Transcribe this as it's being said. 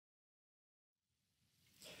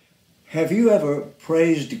Have you ever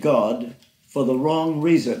praised God for the wrong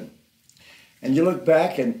reason? And you look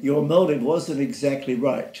back and your motive wasn't exactly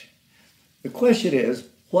right. The question is,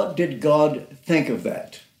 what did God think of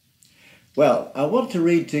that? Well, I want to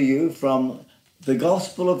read to you from the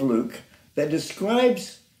Gospel of Luke that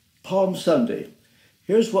describes Palm Sunday.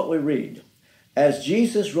 Here's what we read. As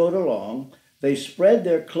Jesus rode along, they spread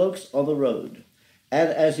their cloaks on the road. And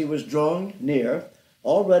as he was drawing near,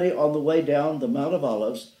 already on the way down the Mount of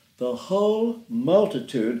Olives, the whole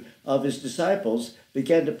multitude of his disciples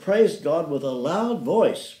began to praise God with a loud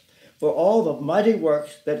voice for all the mighty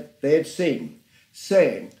works that they had seen,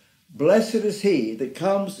 saying, "Blessed is he that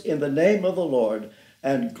comes in the name of the Lord,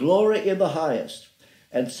 and glory in the highest."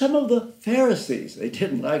 And some of the Pharisees, they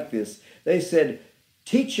didn't like this. They said,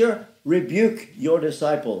 "Teacher, rebuke your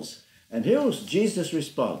disciples." And here was Jesus'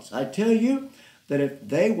 response. I tell you that if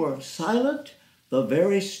they were silent, the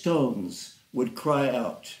very stones would cry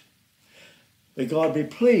out. May God be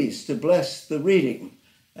pleased to bless the reading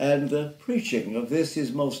and the preaching of this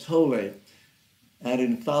his most holy and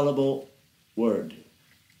infallible word.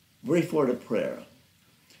 Brief word of prayer.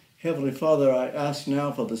 Heavenly Father, I ask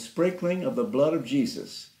now for the sprinkling of the blood of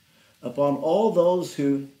Jesus upon all those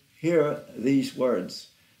who hear these words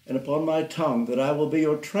and upon my tongue, that I will be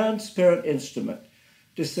your transparent instrument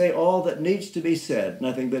to say all that needs to be said,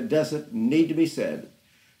 nothing that doesn't need to be said.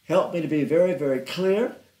 Help me to be very, very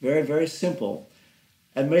clear, very, very simple.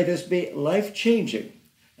 And may this be life-changing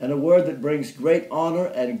and a word that brings great honor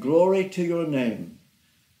and glory to your name.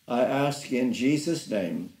 I ask in Jesus'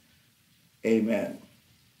 name, amen.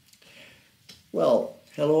 Well,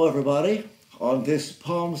 hello everybody. On this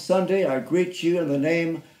Palm Sunday, I greet you in the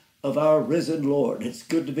name of our risen Lord. It's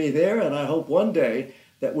good to be there, and I hope one day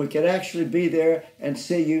that we can actually be there and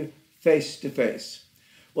see you face to face.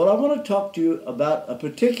 Well, I want to talk to you about a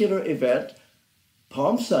particular event,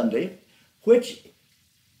 Palm Sunday, which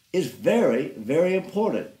is very, very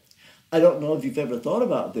important. I don't know if you've ever thought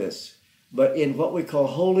about this, but in what we call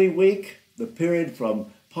Holy Week, the period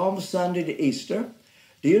from Palm Sunday to Easter,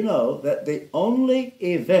 do you know that the only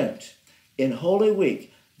event in Holy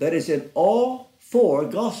Week that is in all four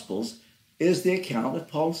Gospels is the account of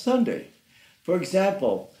Palm Sunday? For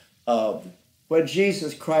example, when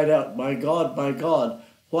Jesus cried out, my God,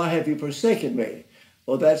 why have you forsaken me?"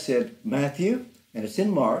 Well, that's in Matthew, and it's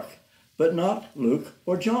in Mark, but not Luke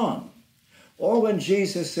or John. Or when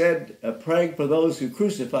Jesus said, praying for those who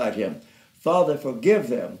crucified him, "Father, forgive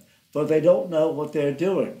them, for they don't know what they're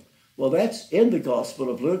doing." Well, that's in the Gospel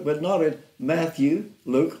of Luke, but not in Matthew,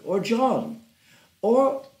 Luke, or John.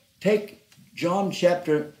 Or take John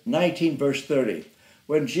chapter 19, verse 30,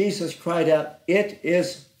 when Jesus cried out, "It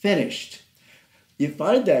is finished." You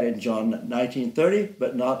find that in John 19:30,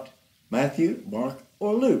 but not Matthew, Mark,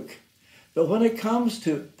 or Luke. But when it comes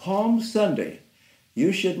to Palm Sunday,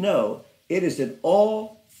 you should know it is in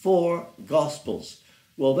all four Gospels.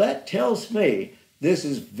 Well, that tells me this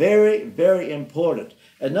is very, very important.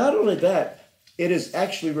 And not only that, it is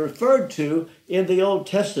actually referred to in the Old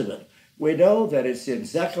Testament. We know that it's in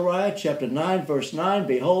Zechariah chapter 9, verse 9,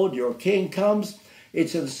 "Behold, your king comes."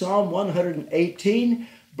 It's in Psalm 118,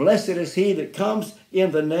 "Blessed is he that comes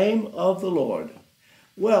in the name of the Lord."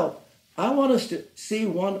 Well, I want us to see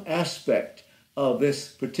one aspect of this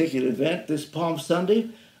particular event, this Palm Sunday.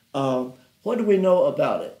 What do we know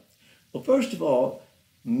about it? Well, first of all,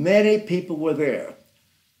 many people were there.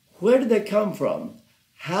 Where did they come from?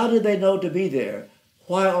 How did they know to be there?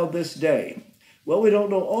 Why on this day? Well, we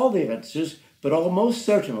don't know all the answers, but almost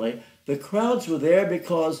certainly the crowds were there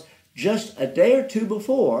because just a day or two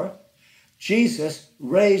before, Jesus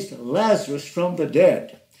raised Lazarus from the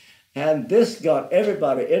dead. And this got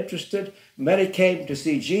everybody interested. Many came to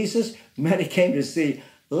see Jesus. Many came to see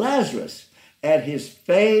Lazarus. And his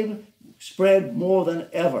fame spread more than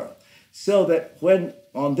ever. So that when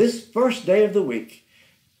on this first day of the week,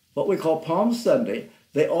 what we call Palm Sunday,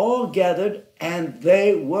 they all gathered and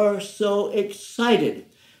they were so excited.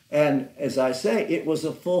 And as I say, it was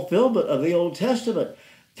a fulfillment of the Old Testament.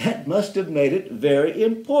 That must have made it very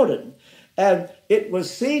important. And it was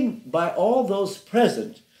seen by all those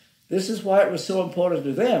present. This is why it was so important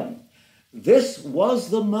to them. This was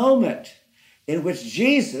the moment in which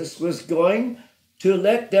Jesus was going to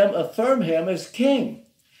let them affirm him as king.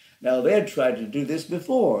 Now, they had tried to do this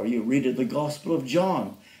before. You read in the Gospel of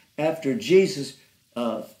John, after Jesus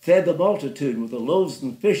fed the multitude with the loaves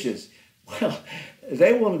and fishes. Well,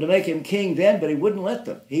 they wanted to make him king then, but he wouldn't let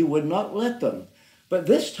them. He would not let them. But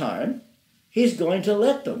this time, he's going to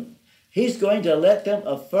let them. He's going to let them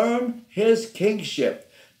affirm his kingship.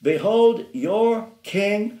 "Behold, your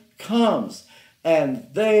king comes." And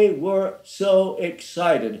they were so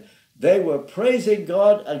excited. They were praising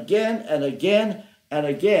God again and again and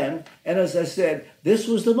again. And as I said, this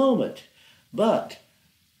was the moment. But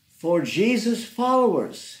for Jesus'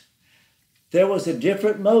 followers, there was a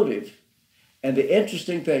different motive. And the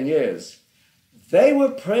interesting thing is, they were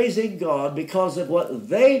praising God because of what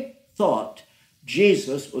they thought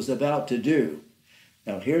Jesus was about to do.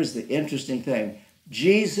 Now, here's the interesting thing.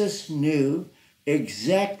 Jesus knew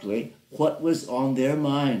exactly what was on their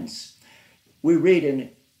minds. We read in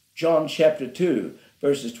John chapter 2,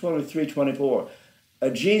 verses 23-24,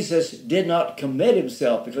 Jesus did not commit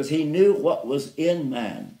himself because he knew what was in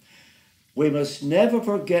man. We must never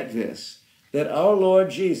forget this, that our Lord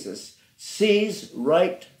Jesus sees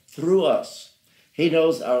right through us. He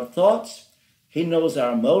knows our thoughts, he knows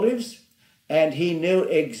our motives, and he knew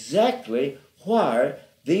exactly why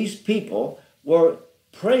these people were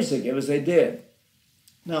praising him as they did.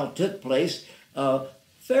 Now, it took place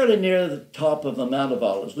fairly near the top of the Mount of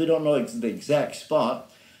Olives. We don't know the exact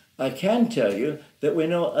spot. I can tell you that we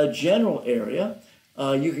know a general area.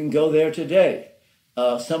 You can go there today.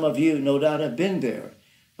 Some of you, no doubt, have been there.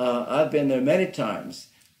 I've been there many times.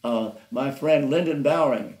 My friend Lyndon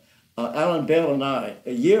Bowering, Alan Bell, and I,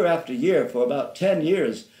 year after year, for about 10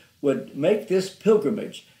 years, would make this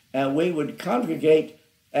pilgrimage, and we would congregate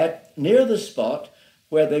at near the spot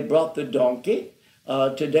where they brought the donkey.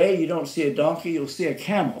 Today, you don't see a donkey, you'll see a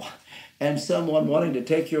camel, and someone wanting to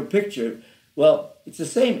take your picture. Well, it's the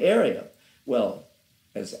same area. Well,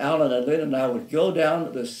 as Alan and Lynn and I would go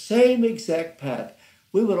down the same exact path,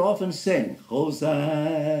 we would often sing,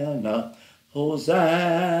 Hosanna,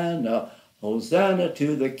 Hosanna, Hosanna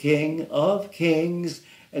to the King of Kings.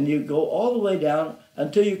 And you go all the way down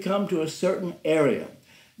until you come to a certain area.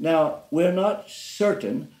 Now, we're not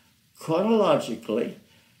certain chronologically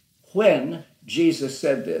when Jesus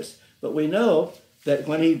said this, but we know that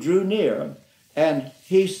when he drew near and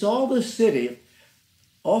he saw the city,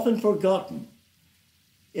 often forgotten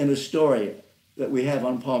in the story that we have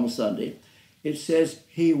on Palm Sunday, it says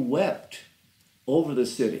he wept over the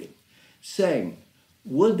city, saying,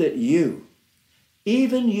 would that you,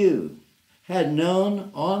 even you, had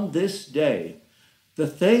known on this day the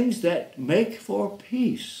things that make for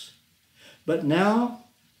peace, but now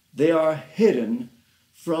they are hidden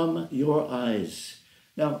from your eyes.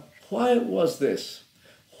 Now, why was this?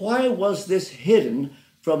 Why was this hidden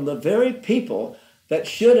from the very people that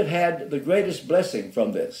should have had the greatest blessing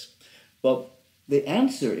from this? Well, the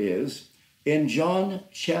answer is in John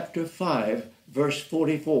chapter 5, verse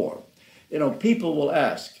 44. People will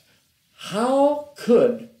ask, how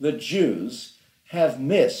could the Jews have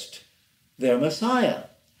missed their Messiah?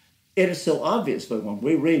 It is so obvious, but when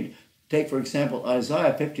we read, take for example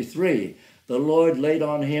Isaiah 53, the Lord laid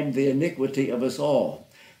on him the iniquity of us all.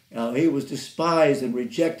 He was despised and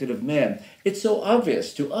rejected of men. It's so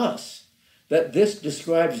obvious to us that this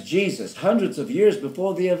describes Jesus hundreds of years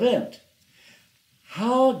before the event.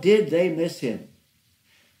 How did they miss him?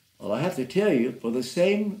 Well, I have to tell you, for the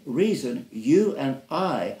same reason you and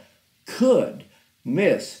I could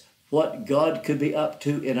miss what God could be up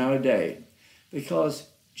to in our day. Because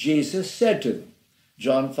Jesus said to them,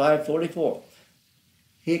 John 5:44,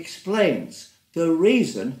 he explains the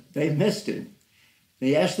reason they missed him.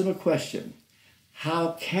 He asked them a question.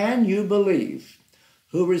 How can you believe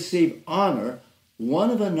who receive honor one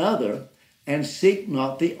of another and seek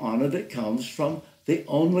not the honor that comes from the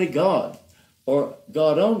only God, or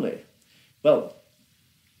God only? Well,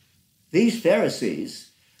 these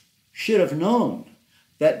Pharisees should have known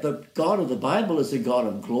that the God of the Bible is a God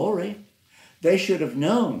of glory. They should have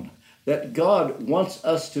known that God wants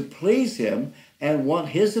us to please him and want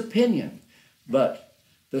his opinion. But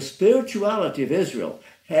the spirituality of Israel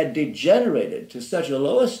had degenerated to such a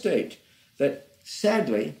low estate that,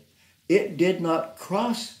 sadly, it did not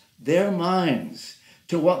cross their minds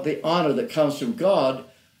to want the honor that comes from God.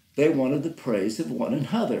 They wanted the praise of one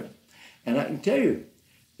another. And I can tell you,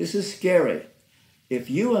 this is scary. If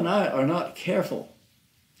you and I are not careful,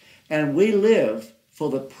 and we live for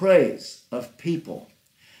the praise of people,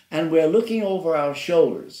 and we're looking over our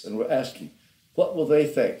shoulders and we're asking, what will they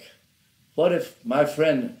think? What if my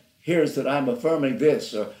friend hears that I'm affirming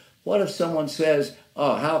this? Or what if someone says,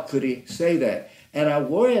 oh, how could he say that? And I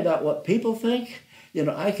worry about what people think.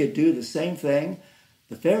 I could do the same thing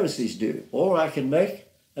the Pharisees do, or I can make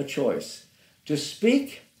a choice to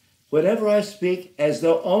speak whenever I speak as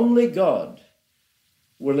though only God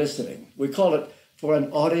were listening. We call it for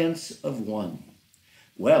an audience of one.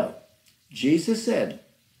 Well, Jesus said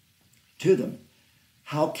to them,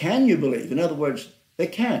 how can you believe? In other words, they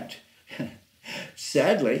can't.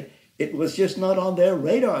 Sadly, it was just not on their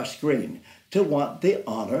radar screen to want the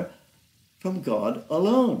honor from God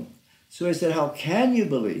alone. So he said, how can you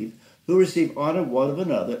believe, who receive honor one of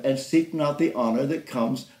another and seek not the honor that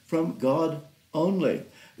comes from God only?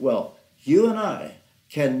 Well, you and I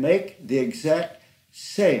can make the exact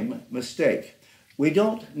same mistake. We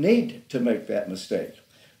don't need to make that mistake.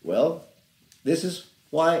 Well, this is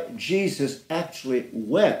why Jesus actually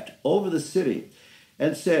wept over the city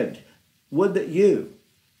and said, would that you,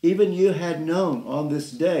 even you, had known on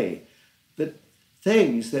this day the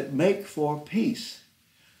things that make for peace.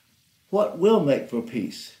 What will make for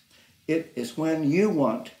peace? It is when you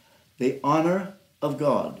want the honor of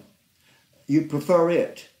God. You prefer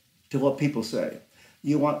it to what people say.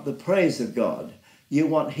 You want the praise of God. You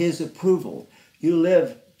want his approval. You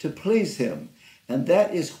live to please him. And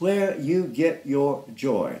that is where you get your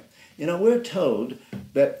joy. You know, we're told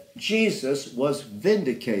that Jesus was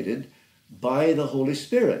vindicated by the Holy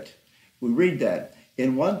Spirit. We read that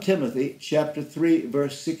in 1 Timothy chapter 3,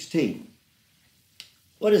 verse 16.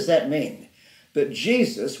 What does that mean? That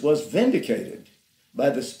Jesus was vindicated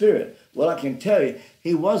by the Spirit. Well, I can tell you,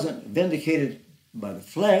 he wasn't vindicated by the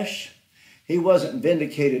flesh. He wasn't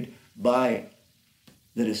vindicated by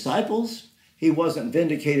the disciples. He wasn't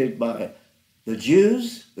vindicated by the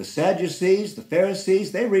Jews, the Sadducees, the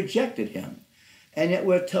Pharisees. They rejected him. And yet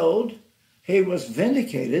we're told he was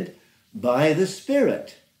vindicated by the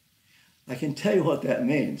Spirit. I can tell you what that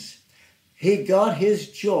means. He got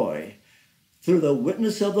his joy through the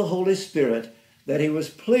witness of the Holy Spirit that he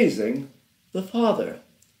was pleasing the Father.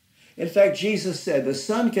 In fact, Jesus said, the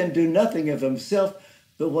Son can do nothing of himself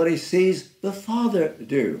but what he sees the Father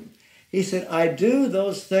do. He said, I do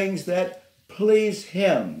those things that please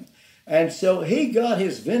him. And so he got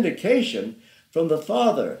his vindication from the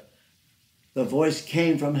Father. The voice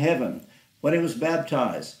came from heaven when he was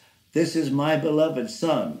baptized. This is my beloved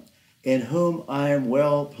Son, in whom I am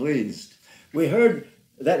well pleased. We heard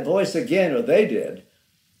that voice again, or they did,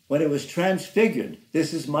 when it was transfigured.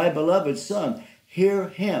 This is my beloved Son. Hear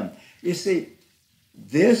him. You see,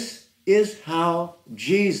 this is how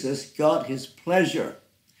Jesus got his pleasure.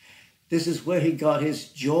 This is where he got his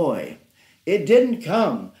joy. It didn't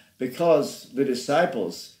come because the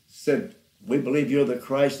disciples said, we believe you're the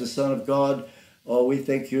Christ, the Son of God, or we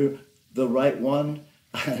think you're the right one.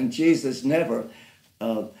 And Jesus never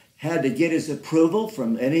had to get his approval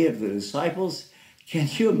from any of the disciples. Can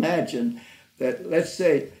you imagine that, let's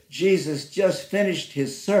say, Jesus just finished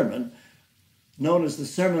his sermon, known as the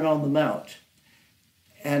Sermon on the Mount.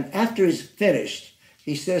 And after he's finished,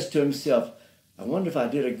 he says to himself, I wonder if I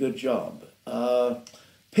did a good job.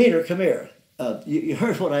 Peter, come here. You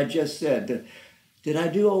heard what I just said. Did I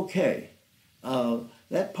do okay?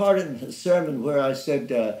 That part of the sermon where I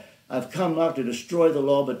said, I've come not to destroy the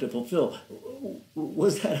law, but to fulfill.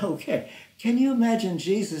 Was that okay? Can you imagine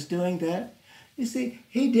Jesus doing that? You see,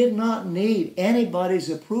 he did not need anybody's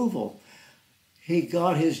approval. He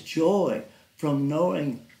got his joy from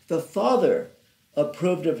knowing the Father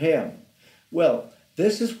approved of him. Well,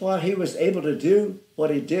 this is why he was able to do what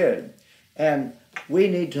he did. And we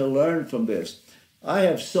need to learn from this. I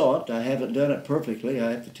have sought, I haven't done it perfectly,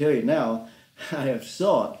 I have to tell you now, I have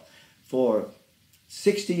sought for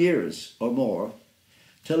 60 years or more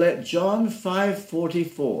to let John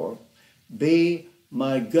 5:44 be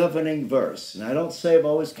my governing verse. And I don't say I've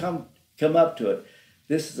always come up to it.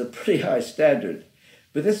 This is a pretty high standard.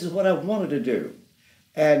 But this is what I wanted to do.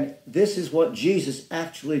 And this is what Jesus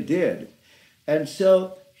actually did. And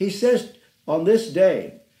so he says on this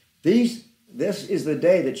day, this is the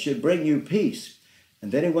day that should bring you peace.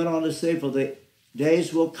 And then he went on to say, for the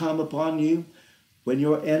days will come upon you when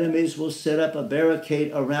your enemies will set up a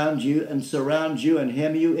barricade around you and surround you and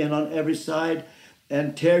hem you in on every side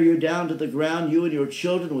and tear you down to the ground, you and your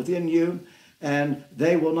children within you, and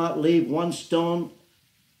they will not leave one stone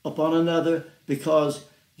upon another because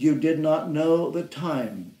you did not know the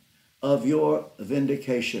time of your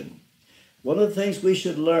vindication. One of the things we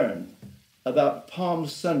should learn about Palm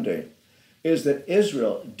Sunday is that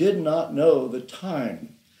Israel did not know the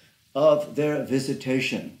time of their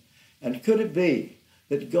visitation. And could it be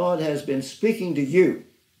that God has been speaking to you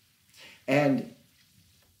and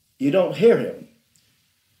you don't hear him?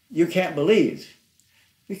 You can't believe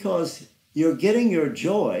because you're getting your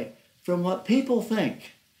joy from what people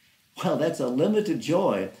think. Well, that's a limited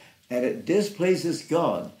joy and it displeases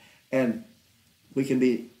God. And we can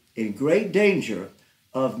be in great danger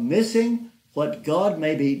of missing what God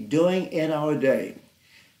may be doing in our day.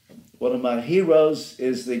 One of my heroes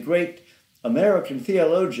is the great American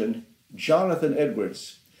theologian, Jonathan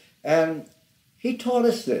Edwards. And he taught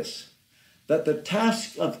us this, that the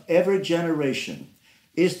task of every generation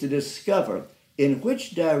is to discover in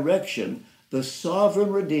which direction the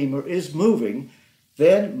sovereign Redeemer is moving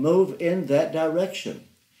then move in that direction.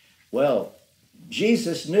 Well,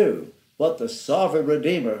 Jesus knew what the sovereign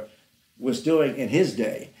Redeemer was doing in his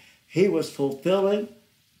day. He was fulfilling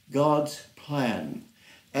God's plan.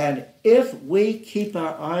 And if we keep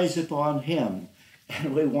our eyes upon him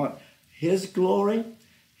and we want his glory,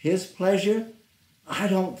 his pleasure, I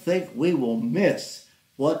don't think we will miss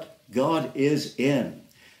what God is in.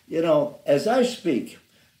 You know, as I speak,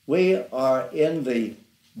 we are in the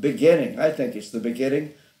beginning, I think it's the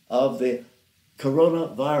beginning of the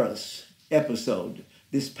coronavirus episode,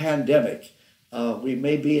 this pandemic. We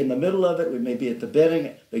may be in the middle of it, we may be at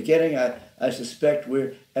the beginning. I suspect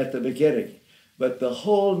we're at the beginning. But the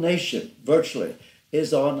whole nation, virtually,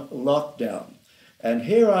 is on lockdown. And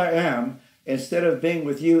here I am, instead of being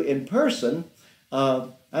with you in person,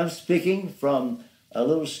 I'm speaking from a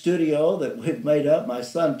little studio that we've made up. My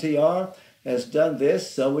son TR has done this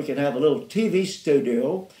so we can have a little TV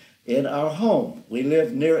studio in our home. We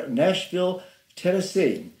live near Nashville,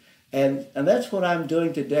 Tennessee. And that's what I'm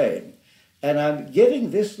doing today. And I'm giving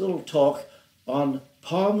this little talk on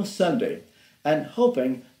Palm Sunday and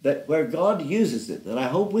hoping that where God uses it, that I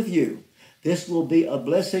hope with you, this will be a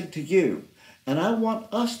blessing to you. And I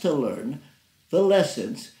want us to learn the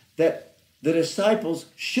lessons that the disciples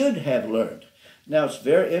should have learned. Now, it's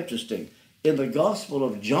very interesting. In the Gospel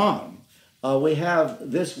of John, we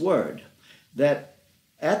have this word that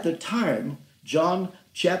at the time, John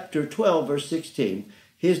chapter 12, verse 16,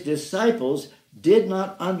 his disciples did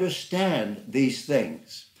not understand these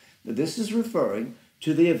things. Now, this is referring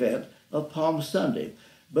to the event of Palm Sunday.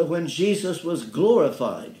 But when Jesus was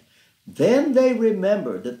glorified, then they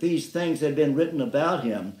remembered that these things had been written about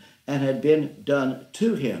him and had been done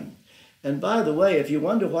to him. And by the way, if you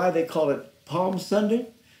wonder why they call it Palm Sunday,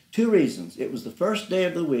 two reasons. It was the first day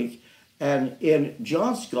of the week, and in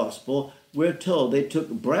John's Gospel, we're told they took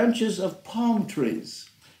branches of palm trees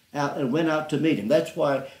out and went out to meet him. That's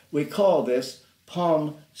why we call this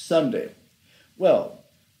Palm Sunday. Well,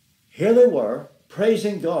 here they were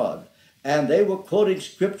praising God, and they were quoting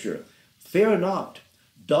scripture. Fear not,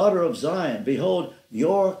 daughter of Zion, behold,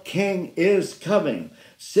 your king is coming,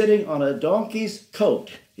 sitting on a donkey's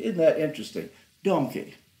coat. Isn't that interesting?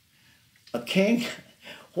 Donkey. A king?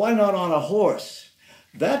 Why not on a horse?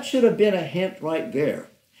 That should have been a hint right there.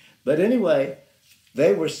 But anyway,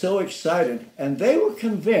 they were so excited, and they were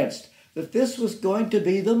convinced that this was going to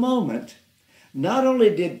be the moment. Not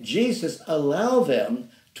only did Jesus allow them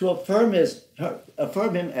to affirm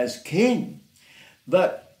him as king,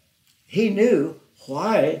 but he knew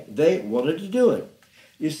why they wanted to do it.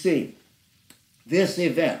 You see, this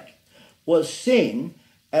event was seen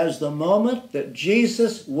as the moment that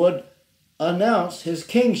Jesus would announce his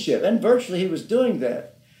kingship. And virtually he was doing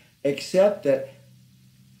that, except that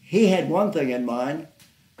he had one thing in mind.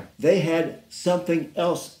 They had something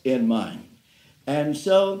else in mind. And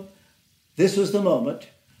so this was the moment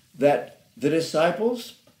that the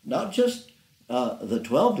disciples, not just the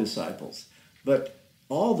 12 disciples, but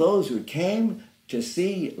all those who came to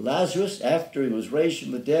see Lazarus after he was raised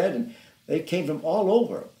from the dead, and they came from all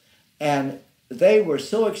over. And they were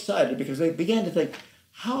so excited because they began to think,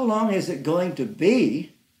 how long is it going to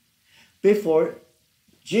be before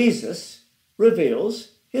Jesus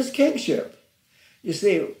reveals his kingship? You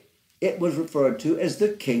see, it was referred to as the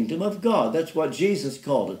kingdom of God. That's what Jesus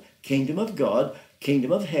called it. Kingdom of God,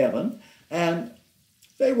 kingdom of heaven. And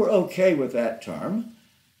they were okay with that term.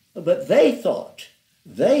 But they thought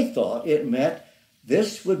it meant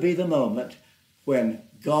this would be the moment when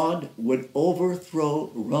God would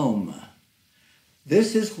overthrow Rome.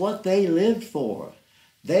 This is what they lived for.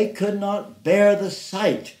 They could not bear the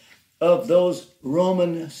sight of those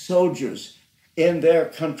Roman soldiers in their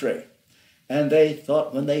country. And they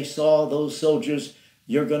thought when they saw those soldiers,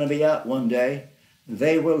 you're going to be out one day.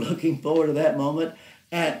 They were looking forward to that moment.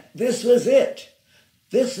 And this was it.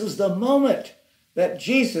 This was the moment that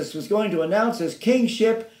Jesus was going to announce his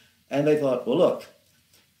kingship. And they thought, well, look,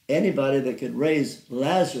 anybody that could raise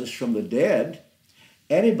Lazarus from the dead,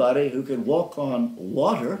 anybody who could walk on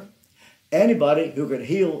water, anybody who could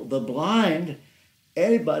heal the blind,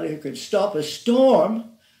 anybody who could stop a storm,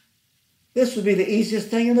 this would be the easiest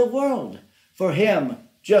thing in the world for him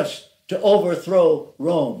just to overthrow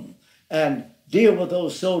Rome and deal with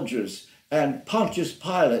those soldiers and Pontius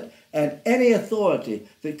Pilate and any authority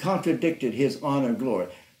that contradicted his honor and glory.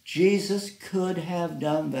 Jesus could have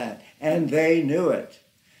done that, and they knew it.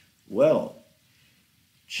 Well,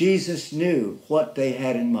 Jesus knew what they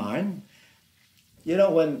had in mind. You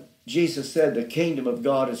know, when Jesus said the kingdom of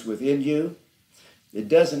God is within you, it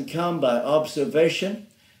doesn't come by observation.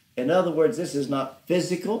 In other words, this is not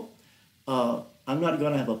physical. I'm not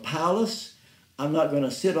going to have a palace. I'm not going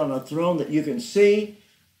to sit on a throne that you can see.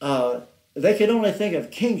 They could only think of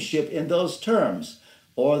kingship in those terms.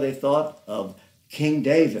 Or they thought of King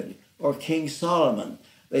David or King Solomon.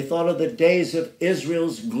 They thought of the days of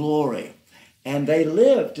Israel's glory. And they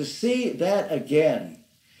lived to see that again.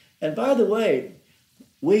 And by the way,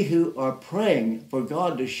 we who are praying for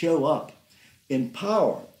God to show up in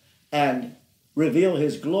power and reveal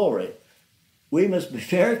his glory, we must be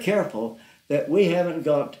very careful that we haven't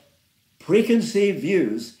got preconceived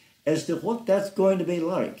views as to what that's going to be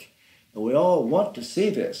like. And we all want to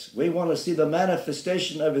see this. We want to see the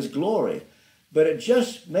manifestation of his glory. But it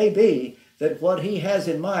just may be that what he has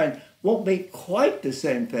in mind won't be quite the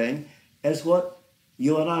same thing as what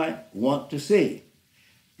you and I want to see.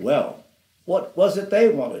 Well, what was it they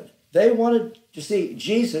wanted? They wanted to see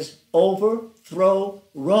Jesus overthrow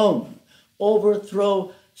Rome,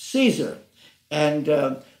 overthrow Caesar.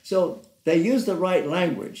 And so they used the right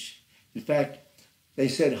language. In fact, they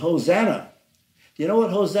said, Hosanna. Do you know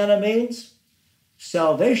what Hosanna means?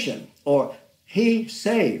 Salvation, or he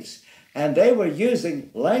saves. And they were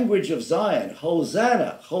using language of Zion,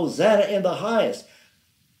 Hosanna, Hosanna in the highest.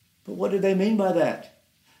 But what did they mean by that?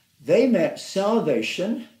 They meant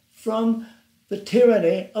salvation from the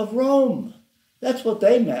tyranny of Rome. That's what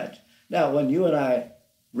they meant. Now, when you and I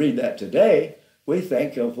read that today, we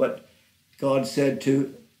think of what God said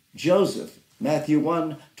to Joseph, Matthew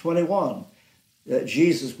 1:21, that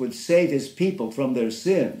Jesus would save his people from their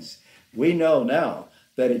sins. We know now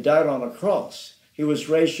that he died on a cross. He was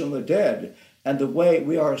raised from the dead. And the way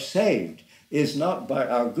we are saved is not by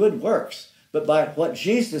our good works, but by what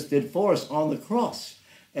Jesus did for us on the cross.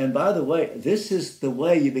 And by the way, this is the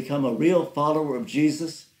way you become a real follower of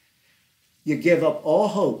Jesus. You give up all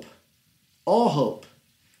hope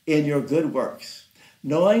in your good works,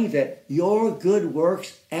 knowing that your good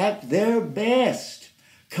works at their best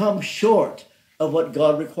come short of what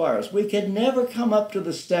God requires. We can never come up to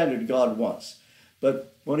the standard God wants.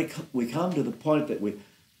 But when we come to the point that we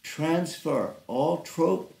transfer all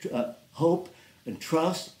hope and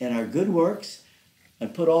trust in our good works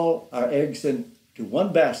and put all our eggs into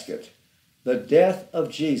one basket, the death of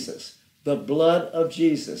Jesus, the blood of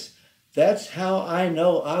Jesus, that's how I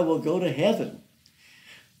know I will go to heaven.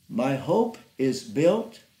 My hope is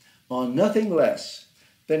built on nothing less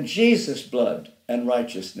than Jesus' blood and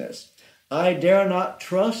righteousness. I dare not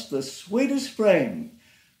trust the sweetest frame,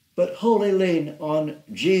 but wholly lean on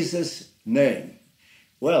Jesus' name.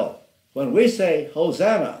 Well, when we say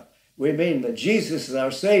Hosanna, we mean that Jesus is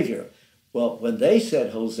our Savior. Well, when they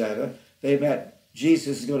said Hosanna, they meant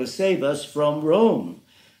Jesus is going to save us from Rome.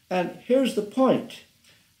 And here's the point.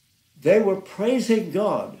 They were praising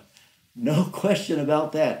God. No question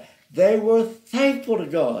about that. They were thankful to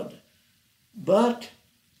God, but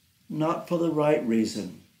not for the right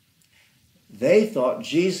reason. They thought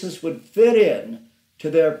Jesus would fit in to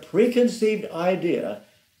their preconceived idea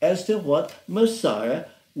as to what Messiah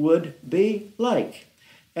would be like.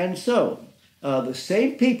 And so, the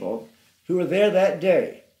same people who were there that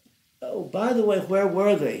day, oh, by the way, where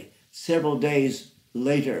were they several days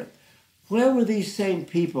later? Where were these same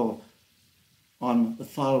people on the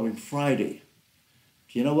following Friday?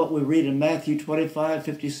 Do you know what we read in Matthew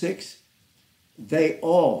 25:56? They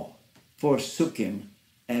all forsook him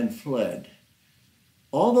and fled.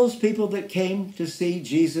 All those people that came to see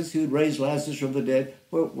Jesus who raised Lazarus from the dead,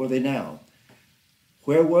 where were they now?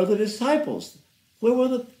 Where were the disciples? Where were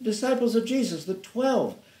the disciples of Jesus, the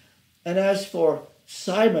 12? And as for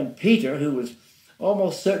Simon Peter, who was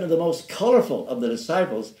almost certainly the most colorful of the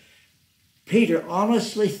disciples, Peter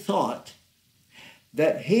honestly thought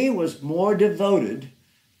that he was more devoted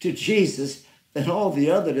to Jesus than all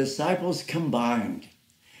the other disciples combined.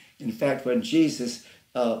 In fact, when Jesus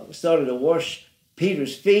started to wash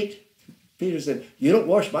Peter's feet, Peter said, "You don't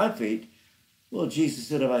wash my feet." Well, Jesus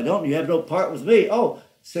said, "If I don't, you have no part with me." "Oh,"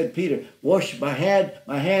 said Peter, "wash my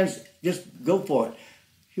hands, just go for it."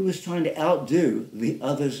 He was trying to outdo the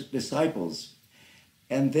other disciples.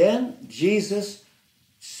 And then Jesus,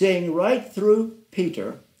 seeing right through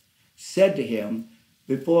Peter, said to him,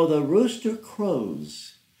 "Before the rooster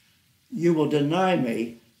crows, you will deny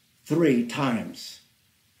me 3 times.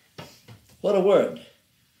 What a word.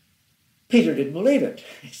 Peter didn't believe it.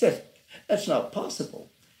 He said, "That's not possible."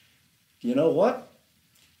 You know what?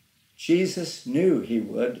 Jesus knew he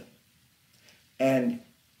would, and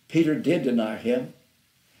Peter did deny him.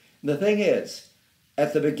 And the thing is,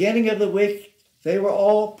 at the beginning of the week, they were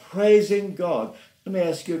all praising God. Let me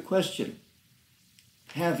ask you a question.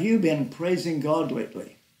 Have you been praising God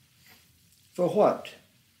lately? For what?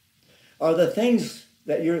 Are the things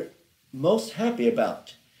that you're most happy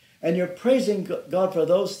about, and you're praising God for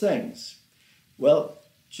those things? Well,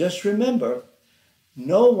 just remember,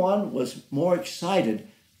 no one was more excited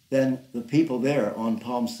than the people there on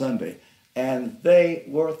Palm Sunday. And they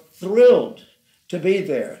were thrilled to be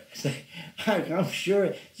there. I'm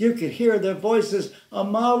sure you could hear their voices a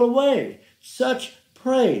mile away. Such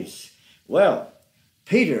praise. Well,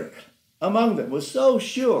 Peter, among them, was so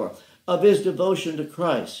sure of his devotion to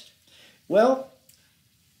Christ. Well,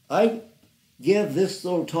 I give this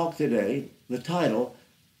little talk today the title,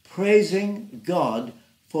 Praising God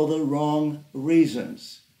for the Wrong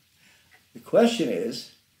Reasons. The question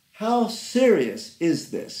is, how serious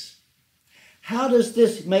is this? How does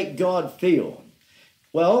this make God feel?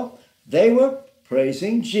 Well, they were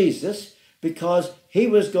praising Jesus because he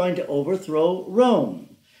was going to overthrow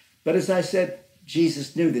Rome. But as I said,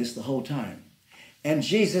 Jesus knew this the whole time. And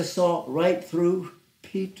Jesus saw right through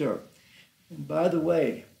Peter. And by the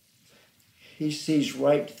way, he sees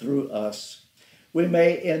right through us. We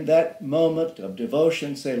may, in that moment of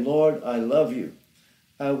devotion, say, Lord, I love you.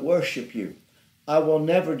 I worship you. I will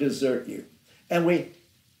never desert you. And we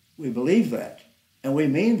believe that. And we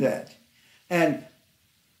mean that. And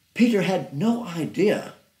Peter had no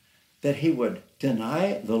idea that he would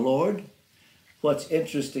deny the Lord. What's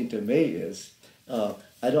interesting to me is, I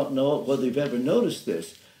don't know whether you've ever noticed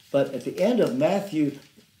this, but at the end of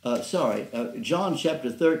John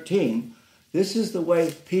chapter 13, this is the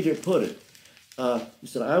way Peter put it. He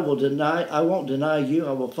said, I won't deny you,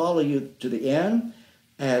 I will follow you to the end.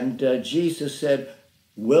 And Jesus said,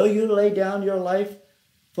 will you lay down your life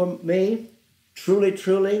for me? Truly,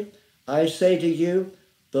 truly, I say to you,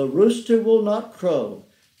 the rooster will not crow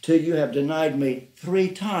till you have denied me 3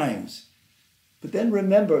 times. But then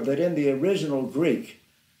remember that in the original Greek,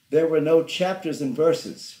 there were no chapters and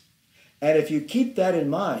verses. And if you keep that in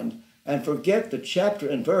mind and forget the chapter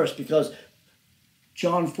and verse, because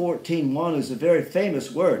John 14:1 is a very famous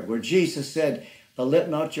word where Jesus said, let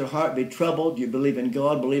not your heart be troubled. You believe in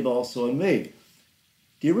God, believe also in me.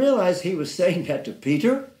 Do you realize he was saying that to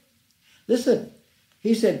Peter? Listen,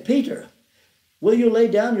 he said, Peter, will you lay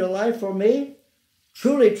down your life for me?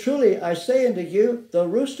 Truly, truly, I say unto you, the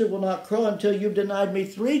rooster will not crow until you've denied me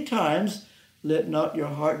 3 times. Let not your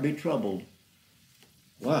heart be troubled.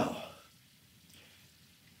 Wow.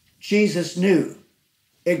 Jesus knew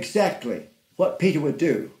exactly what Peter would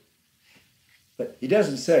do. But he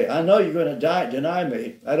doesn't say, I know you're going to deny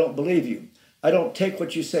me. I don't believe you. I don't take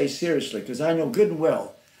what you say seriously because I know good and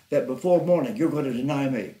well that before morning you're going to deny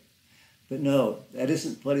me. But no, that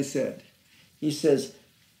isn't what he said. He says,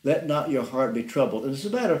 let not your heart be troubled. And as a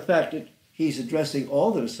matter of fact, he's addressing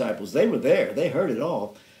all the disciples. They were there. They heard it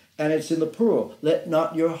all. And it's in the plural. Let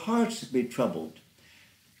not your hearts be troubled.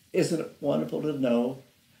 Isn't it wonderful to know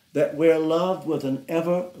that we're loved with an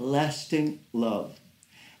everlasting love?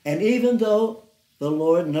 And even though the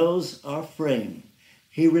Lord knows our frame,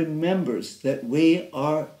 he remembers that we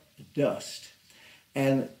are dust.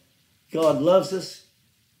 And God loves us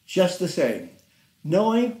just the same,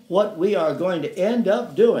 knowing what we are going to end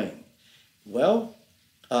up doing. Well,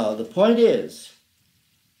 the point is,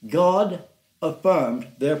 God affirmed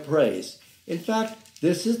their praise. In fact,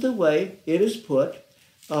 this is the way it is put.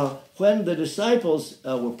 When the disciples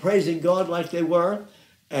were praising God like they were,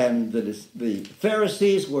 and the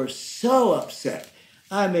Pharisees were so upset.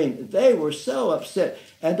 I mean, they were so upset.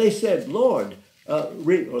 And they said, Lord,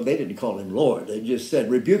 or they didn't call him Lord. They just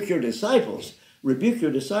said, rebuke your disciples. Rebuke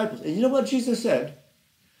your disciples. And you know what Jesus said?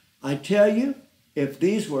 I tell you, if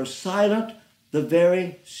these were silent, the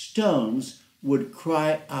very stones would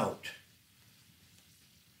cry out.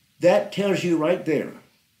 That tells you right there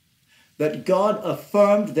that God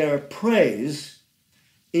affirmed their praise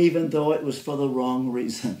even though it was for the wrong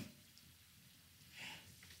reason.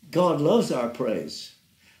 God loves our praise.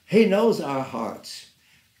 He knows our hearts.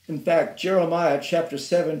 In fact, Jeremiah chapter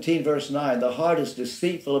 17, verse 9, the heart is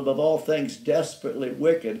deceitful above all things, desperately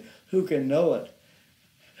wicked. Who can know it?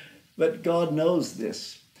 But God knows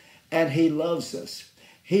this, and he loves us.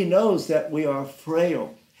 He knows that we are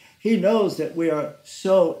frail. He knows that we are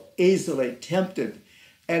so easily tempted.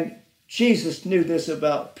 And Jesus knew this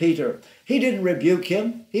about Peter. He didn't rebuke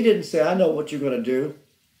him. He didn't say, I know what you're going to do.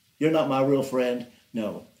 You're not my real friend.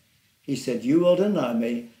 No. He said, you will deny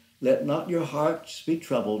me. Let not your hearts be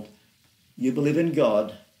troubled. You believe in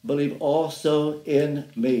God. Believe also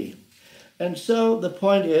in me. And so the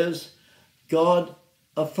point is, God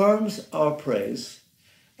affirms our praise.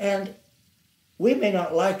 And we may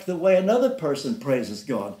not like the way another person praises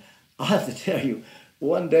God. I have to tell you,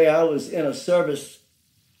 one day I was in a service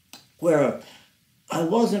where I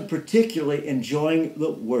wasn't particularly enjoying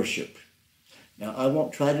the worship. Now, I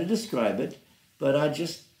won't try to describe it, but I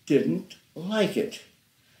just didn't like it.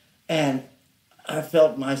 And I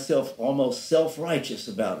felt myself almost self-righteous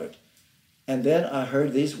about it. And then I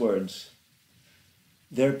heard these words,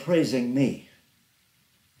 they're praising me.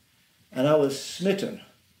 And I was smitten.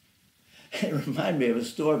 It reminded me of a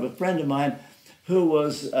story of a friend of mine who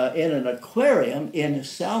was in an aquarium in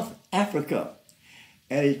South Africa.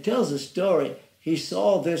 And he tells a story. He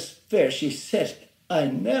saw this fish. He said, I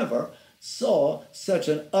never saw such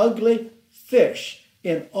an ugly fish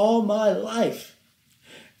in all my life.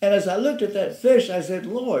 And as I looked at that fish, I said,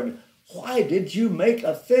 Lord, why did you make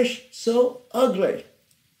a fish so ugly?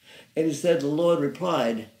 And he said, the Lord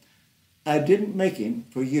replied, I didn't make him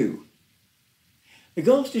for you. It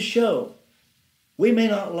goes to show we may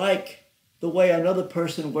not like the way another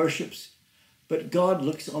person worships, but God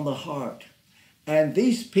looks on the heart. And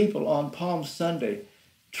these people on Palm Sunday,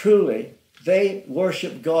 truly, they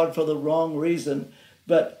worship God for the wrong reason,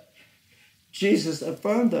 but Jesus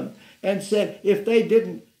affirmed them and said, if they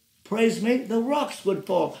didn't praise me, the rocks would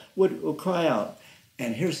fall, would cry out.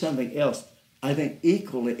 And here's something else, I think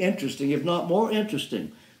equally interesting, if not more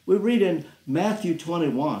interesting. We read in Matthew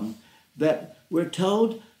 21 that we're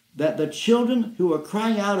told that the children who were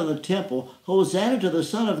crying out in the temple, Hosanna to the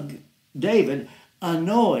Son of David,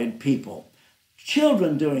 annoyed people.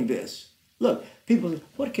 Children doing this. Look, people,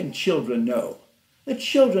 what can children know? The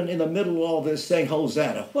children in the middle of all this saying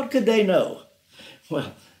Hosanna, what could they know?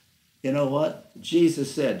 Well, you know what?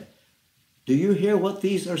 Jesus said, do you hear what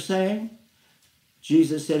these are saying?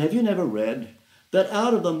 Jesus said, have you never read that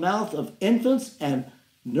out of the mouth of infants and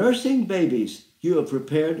nursing babies you have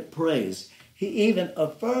prepared praise? He even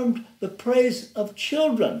affirmed the praise of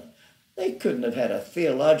children. They couldn't have had a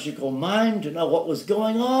theological mind to know what was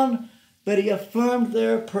going on, but he affirmed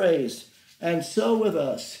their praise. And so with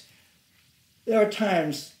us, there are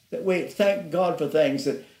times that we thank God for things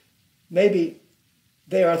that maybe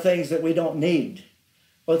they are things that we don't need,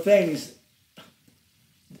 or things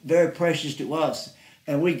very precious to us,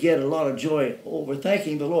 and we get a lot of joy over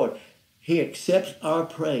thanking the Lord. He accepts our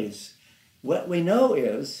praise. What we know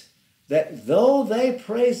is that though they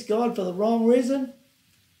praised God for the wrong reason,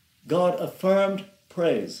 God affirmed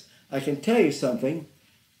praise. I can tell you something.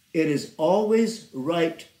 It is always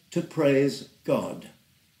right to praise God.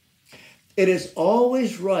 It is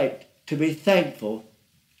always right to be thankful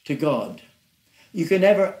to God. You can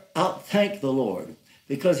never out-thank the Lord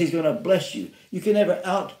because he's going to bless you. You can never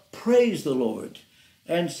out-praise the Lord.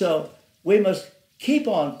 And so we must keep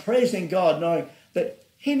on praising God, knowing that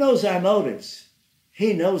he knows our motives.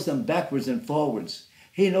 He knows them backwards and forwards.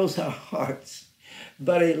 He knows our hearts.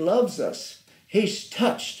 But he loves us. He's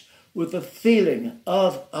touched with the feeling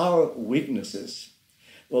of our weaknesses.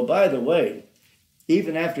 Well, by the way,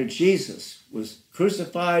 even after Jesus was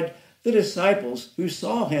crucified, the disciples who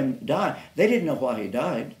saw him die, they didn't know why he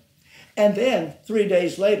died. And then 3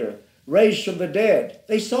 days later, raised from the dead,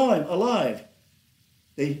 they saw him alive.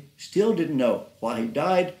 They still didn't know why he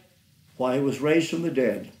died, why he was raised from the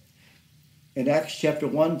dead. In Acts chapter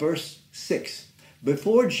 1, verse 6,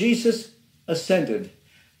 before Jesus ascended,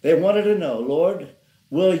 they wanted to know, Lord,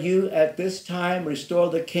 will you at this time restore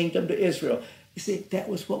the kingdom to Israel? You see, that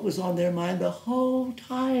was what was on their mind the whole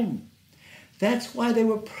time. That's why they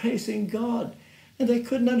were praising God. And they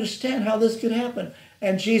couldn't understand how this could happen.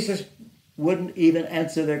 And Jesus wouldn't even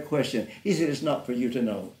answer their question. He said, it's not for you to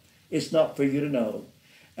know. It's not for you to know.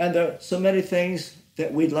 And there are so many things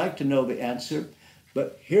that we'd like to know the answer.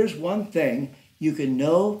 But here's one thing you can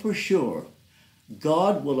know for sure.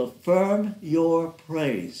 God will affirm your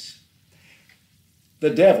praise. The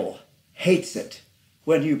devil hates it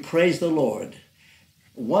when you praise the Lord.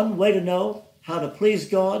 One way to know how to please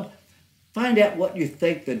God, find out what you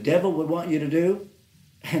think the devil would want you to do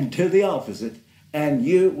and do the opposite, and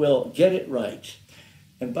you will get it right.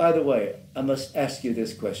 And by the way, I must ask you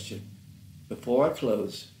this question before I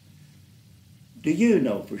close. Do you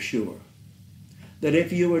know for sure that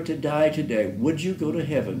if you were to die today, would you go to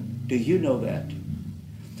heaven? Do you know that?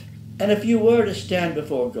 And if you were to stand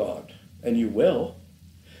before God, and you will,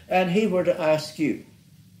 and he were to ask you,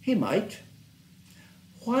 he might,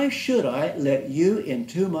 why should I let you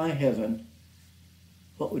into my heaven?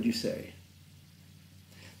 What would you say?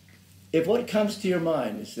 If what comes to your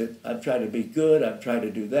mind is that I've tried to be good, I've tried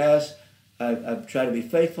to do this, I've tried to be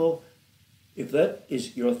faithful, if that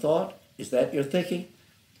is your thought, is that your thinking,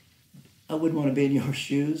 I wouldn't want to be in your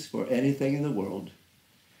shoes for anything in the world.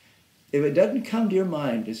 If it doesn't come to your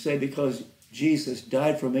mind to say, because Jesus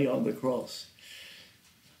died for me on the cross,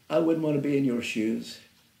 I wouldn't want to be in your shoes.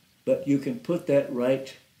 But you can put that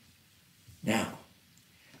right now.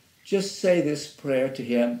 Just say this prayer to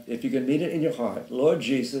him, if you can mean it in your heart. Lord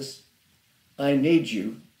Jesus, I need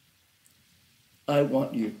you. I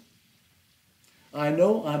want you. I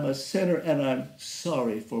know I'm a sinner and I'm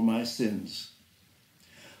sorry for my sins.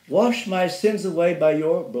 Wash my sins away by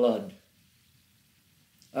your blood.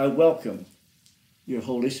 I welcome your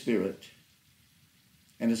Holy Spirit.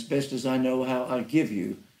 And as best as I know how, I give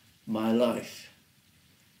you my life.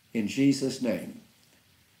 In Jesus' name,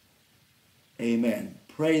 amen.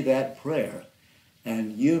 Pray that prayer,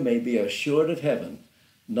 and you may be assured of heaven,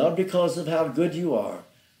 not because of how good you are,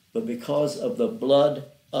 but because of the blood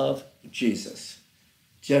of Jesus.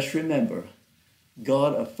 Just remember,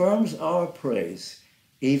 God affirms our praise,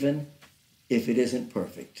 even if it isn't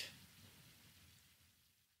perfect.